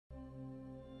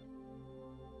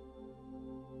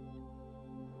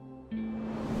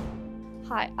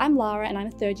Hi, I'm Lara and I'm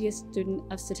a third year student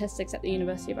of statistics at the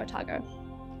University of Otago.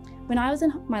 When I was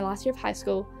in my last year of high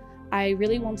school, I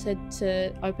really wanted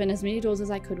to open as many doors as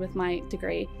I could with my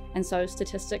degree, and so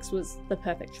statistics was the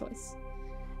perfect choice.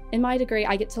 In my degree,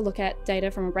 I get to look at data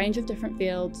from a range of different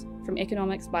fields, from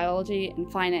economics, biology,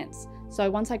 and finance. So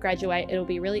once I graduate, it'll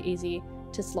be really easy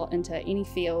to slot into any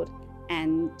field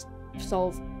and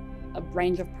solve a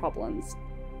range of problems.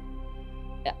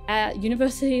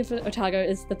 University of Otago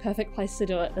is the perfect place to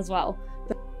do it as well.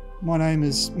 My name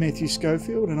is Matthew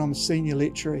Schofield and I'm a senior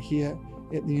lecturer here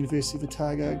at the University of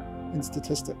Otago in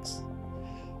statistics.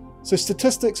 So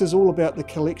statistics is all about the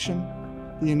collection,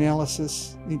 the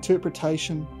analysis, the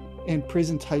interpretation and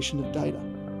presentation of data.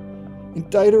 And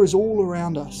data is all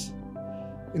around us.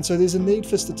 And so there's a need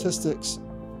for statistics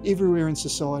everywhere in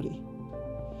society.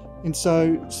 And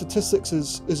so statistics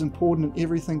is important in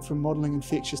everything from modelling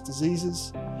infectious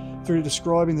diseases, through to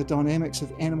describing the dynamics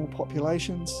of animal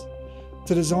populations,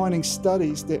 to designing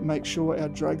studies that make sure our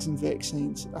drugs and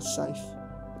vaccines are safe.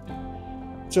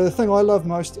 So the thing I love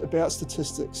most about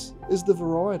statistics is the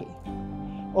variety.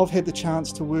 I've had the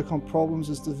chance to work on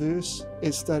problems as diverse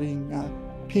as studying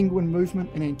penguin movement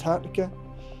in Antarctica,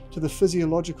 to the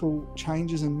physiological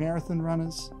changes in marathon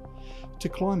runners, to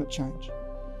climate change.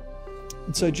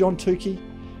 And so John Tukey,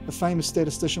 a famous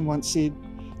statistician, once said,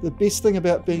 "The best thing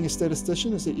about being a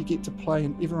statistician is that you get to play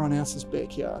in everyone else's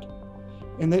backyard."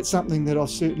 And that's something that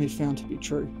I've certainly found to be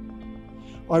true.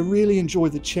 I really enjoy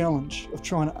the challenge of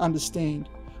trying to understand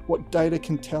what data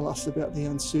can tell us about the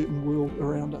uncertain world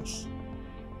around us.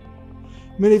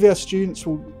 Many of our students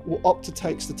will opt to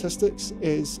take statistics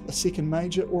as a second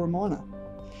major or a minor.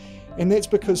 And that's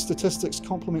because statistics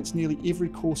complements nearly every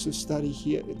course of study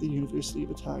here at the University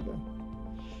of Otago.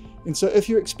 And so if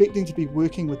you're expecting to be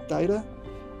working with data,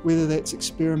 whether that's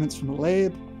experiments from a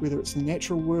lab, whether it's the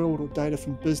natural world or data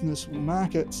from business or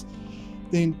markets,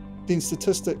 then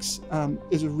statistics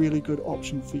is a really good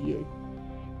option for you.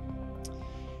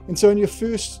 And so in your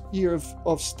first year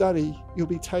of study, you'll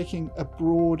be taking a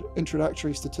broad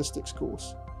introductory statistics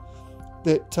course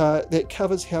that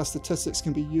covers how statistics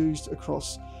can be used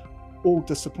across all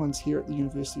disciplines here at the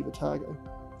University of Otago.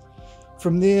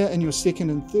 From there, in your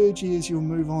second and third years, you'll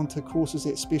move on to courses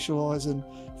that specialise in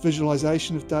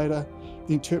visualisation of data,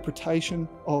 the interpretation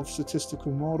of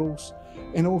statistical models,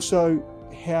 and also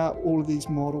how all of these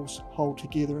models hold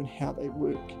together and how they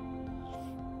work.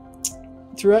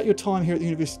 Throughout your time here at the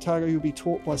University of Otago, you'll be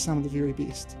taught by some of the very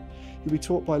best. You'll be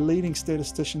taught by leading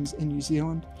statisticians in New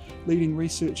Zealand, leading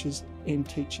researchers and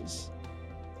teachers.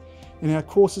 And our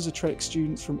courses attract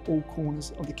students from all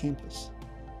corners of the campus.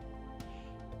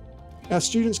 Our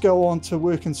students go on to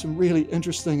work in some really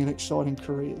interesting and exciting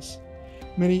careers.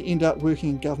 Many end up working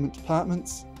in government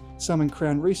departments, some in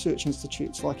Crown Research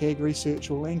Institutes like Ag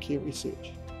Research or Landcare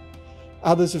Research.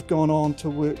 Others have gone on to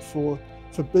work for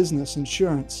business,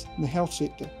 insurance and the health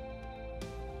sector.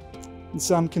 And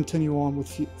some continue on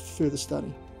with further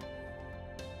study.